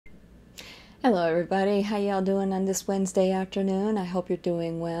Hello everybody, how y'all doing on this Wednesday afternoon? I hope you're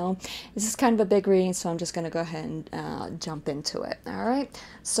doing well. This is kind of a big reading, so I'm just going to go ahead and jump into it. Alright,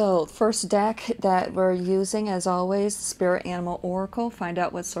 so first deck that we're using, as always, Spirit Animal Oracle. Find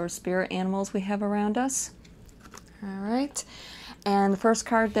out what sort of spirit animals we have around us. Alright, and the first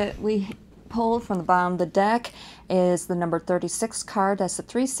card that we pulled from the bottom of the deck is the number 36 card. That's the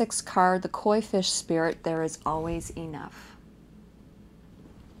 3-6 card, the Koi Fish Spirit. There is always enough.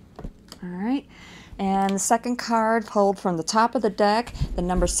 All right, and the second card pulled from the top of the deck, the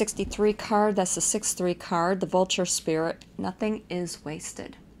number 63 card, that's the 6-3 card, the Vulture Spirit. Nothing is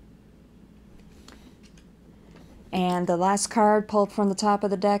wasted. And the last card pulled from the top of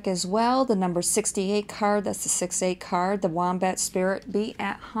the deck as well, the number 68 card, that's the 6-8 card, the Wombat Spirit. Be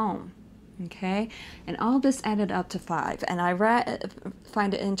at home. Okay, and all this added up to 5. And I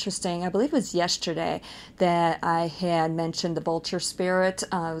find it interesting, I believe it was yesterday that I had mentioned the Vulture Spirit.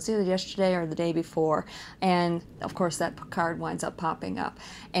 It was either yesterday or the day before, and of course that card winds up popping up.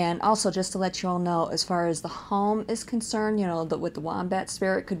 And also, just to let you all know, as far as the home is concerned, you know, with the Wombat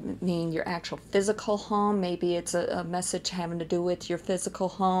Spirit could mean your actual physical home. Maybe it's a message having to do with your physical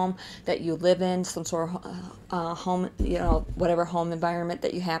home that you live in, some sort of home, you know, whatever home environment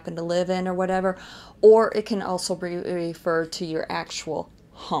that you happen to live in or whatever. Or it can also be referred to your actual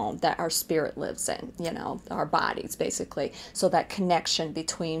home that our spirit lives in, you know, our bodies basically. So that connection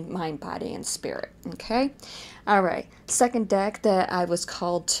between mind, body, and spirit. Okay, all right, second deck that I was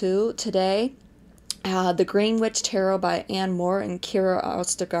called to today, the Green Witch Tarot by Ann Moore and Kira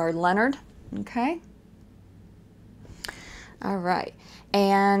Ostergaard Leonard. Okay, all right,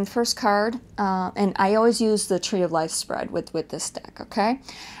 and first card, and I always use the Tree of Life spread with this deck. Okay,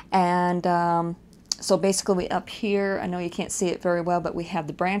 and so basically up here, I know you can't see it very well, but we have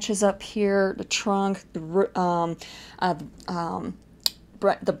the branches up here, the trunk, the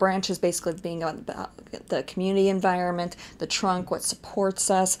branches basically being on the community environment, the trunk, what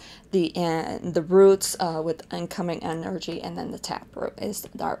supports us, the roots with incoming energy, and then the taproot is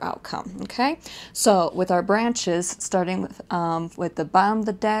our outcome. Okay, so with our branches, starting with the bottom of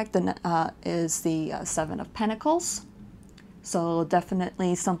the deck, is the Seven of Pentacles. So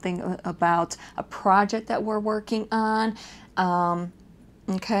definitely something about a project that we're working on.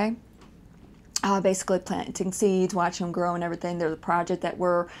 Okay. Basically planting seeds, watching them grow and everything. There's a project that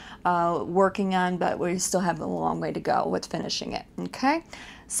we're working on, but we still have a long way to go with finishing it. Okay.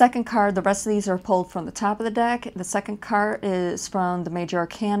 Second card, the rest of these are pulled from the top of the deck. The second card is from the Major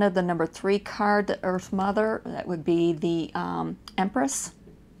Arcana, the number 3 card, the Earth Mother. That would be the Empress.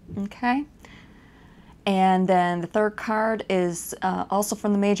 Okay. And then the third card is also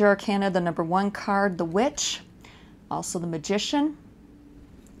from the Major Arcana, the number 1 card, the Witch, also the Magician.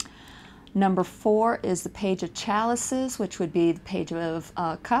 Number 4 is the Page of Chalices, which would be the Page of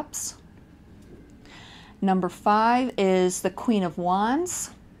Cups. Number 5 is the Queen of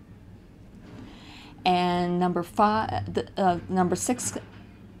Wands. And number 6,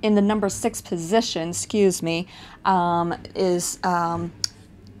 in the number 6 position, excuse me, is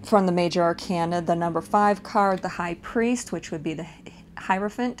from the Major Arcana, the number 5 card, the High Priest, which would be the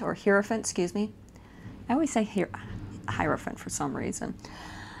Hierophant, or Hierophant, excuse me. I always say Hierophant for some reason.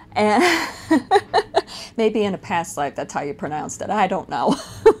 And maybe in a past life, that's how you pronounced it. I don't know.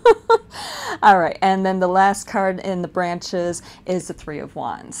 All right, and then the last card in the branches is the 3 of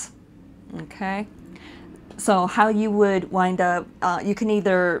Wands. Okay, so how you would wind up, you can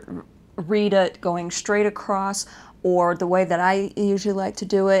either read it going straight across, or the way that I usually like to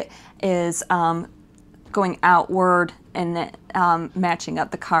do it is going outward and then matching up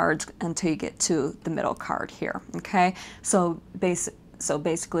the cards until you get to the middle card here. Okay, so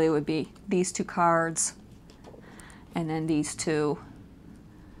basically it would be these 2 cards, and then these 2,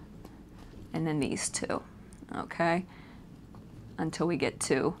 and then these 2. Okay, until we get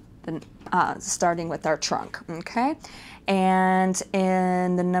to the starting with our trunk. Okay, and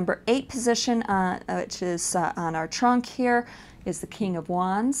in the number 8 position, which is on our trunk here, is the King of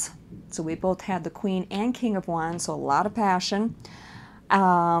Wands. So we both have the Queen and King of Wands, so a lot of passion,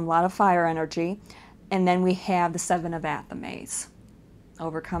 a lot of fire energy. And then we have the 7 of Athames,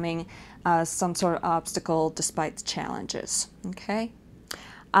 overcoming some sort of obstacle despite the challenges. Okay,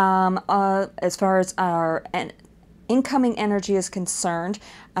 as far as our incoming energy is concerned,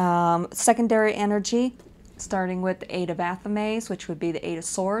 secondary energy, starting with the 8 of Athames, which would be the 8 of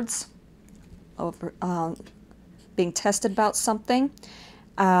Swords, over being tested about something.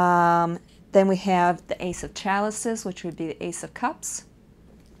 Then we have the Ace of Chalices, which would be the Ace of Cups.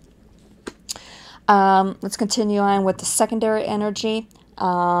 Let's continue on with the secondary energy.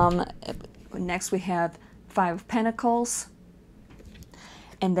 Next we have 5 of Pentacles,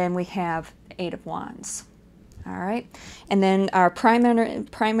 and then we have the Eight of Wands. All right. And then our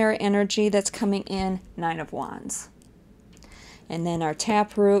primary energy that's coming in, Nine of Wands. And then our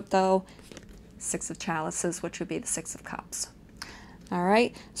taproot, though, Six of Chalices, which would be the Six of Cups. All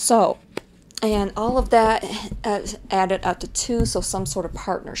right. So, and all of that added up to 2, so some sort of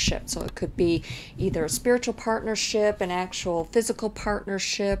partnership. So it could be either a spiritual partnership, an actual physical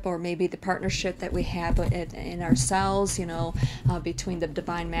partnership, or maybe the partnership that we have in ourselves, you know, between the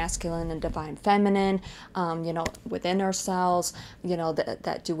divine masculine and divine feminine, you know, within ourselves, you know,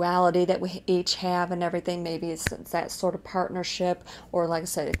 that duality that we each have and everything. Maybe it's that sort of partnership, or like I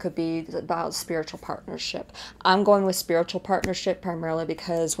said, it could be about spiritual partnership. I'm going with spiritual partnership primarily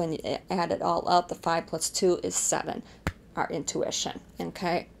because when you add it all up, the 5 plus 2 is 7, our intuition,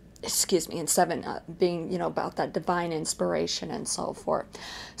 okay? Excuse me, and 7 being, you know, about that divine inspiration and so forth.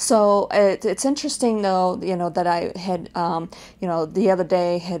 So it's interesting, though, you know, that I had, you know, the other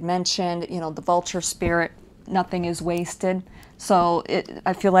day had mentioned, you know, the vulture spirit, nothing is wasted. So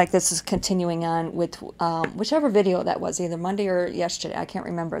I feel like this is continuing on with whichever video that was, either Monday or yesterday. I can't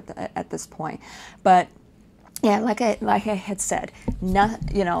remember at this point. But yeah, like I had said,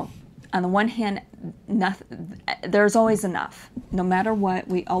 you know, on the one hand, there's always enough. No matter what,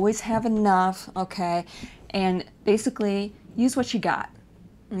 we always have enough, okay? And basically, use what you got,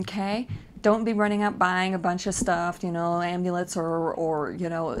 okay? Don't be running out buying a bunch of stuff, you know, amulets or you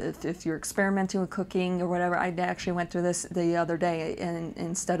know, if you're experimenting with cooking or whatever. I actually went through this the other day, and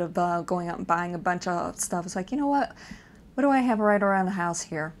instead of going out and buying a bunch of stuff, it's like, you know what do I have right around the house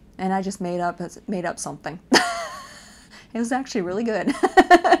here? And I just made up something. It was actually really good.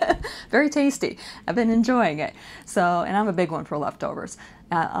 Very tasty. I've been enjoying it. So, and I'm a big one for leftovers.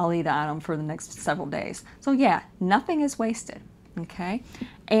 I'll eat on them for the next several days. So yeah, nothing is wasted, okay?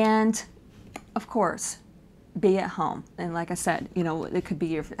 And of course, be at home. And like I said, you know, it could be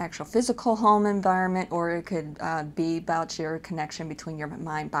your actual physical home environment, or it could be about your connection between your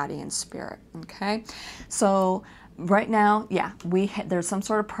mind, body, and spirit, okay? So right now, yeah, there's some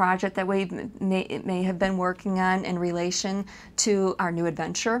sort of project that we may have been working on in relation to our new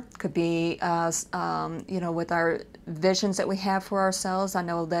adventure. Could be, you know, with our visions that we have for ourselves. I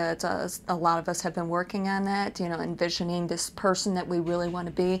know that a lot of us have been working on that, you know, envisioning this person that we really want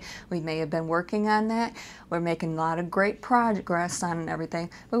to be. We may have been working on that. We're making a lot of great progress on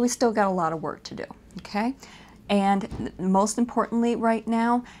everything, but we still got a lot of work to do, okay? And most importantly right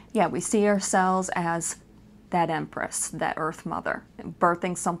now, yeah, we see ourselves as that Empress, that Earth Mother,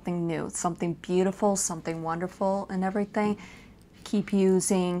 birthing something new, something beautiful, something wonderful and everything. Keep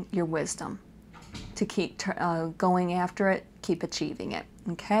using your wisdom to keep going after it, keep achieving it,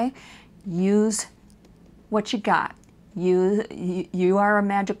 okay? Use what you got. You are a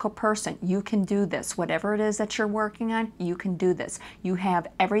magical person. You can do this. Whatever it is that you're working on, you can do this. You have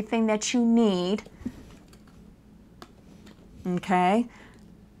everything that you need, okay,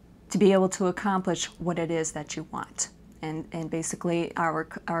 to be able to accomplish what it is that you want. And basically,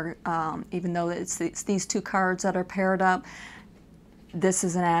 even though it's these 2 cards that are paired up, this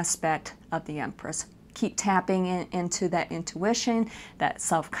is an aspect of the Empress. Keep tapping into that intuition, that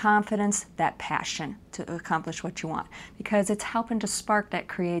self-confidence, that passion to accomplish what you want, because it's helping to spark that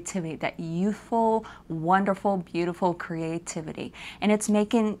creativity, that youthful, wonderful, beautiful creativity. And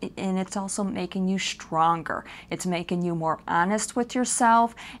it's also making you stronger. It's making you more honest with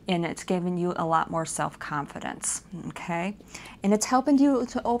yourself, and it's giving you a lot more self-confidence, okay? And it's helping you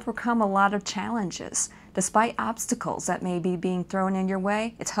to overcome a lot of challenges. Despite obstacles that may be being thrown in your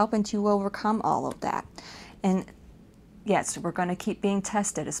way, it's helping you overcome all of that. And yes, we're going to keep being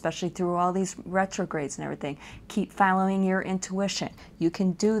tested, especially through all these retrogrades and everything. Keep following your intuition. You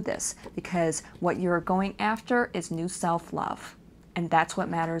can do this, because what you're going after is new self-love. And that's what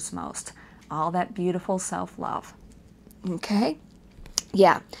matters most. All that beautiful self-love. Okay?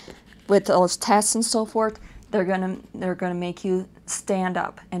 Yeah. With those tests and so forth, they're gonna make you stand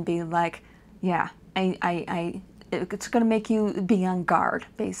up and be like, yeah, it's going to make you be on guard,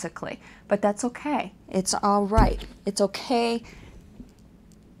 basically. But that's okay. It's all right. It's okay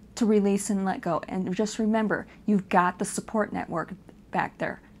to release and let go. And just remember, you've got the support network back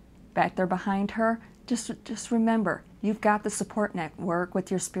there behind her. Just remember, you've got the support network with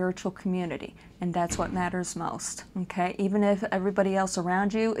your spiritual community, and that's what matters most, okay? Even if everybody else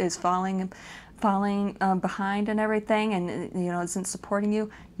around you is falling behind and everything, and you know, isn't supporting you,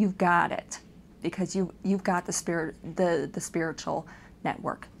 you've got it. Because you've got the spiritual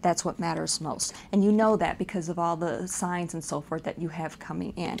network. That's what matters most. And you know that because of all the signs and so forth that you have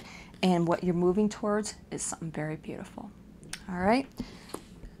coming in. And what you're moving towards is something very beautiful. All right?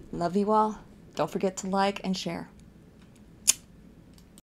 Love you all. Don't forget to like and share.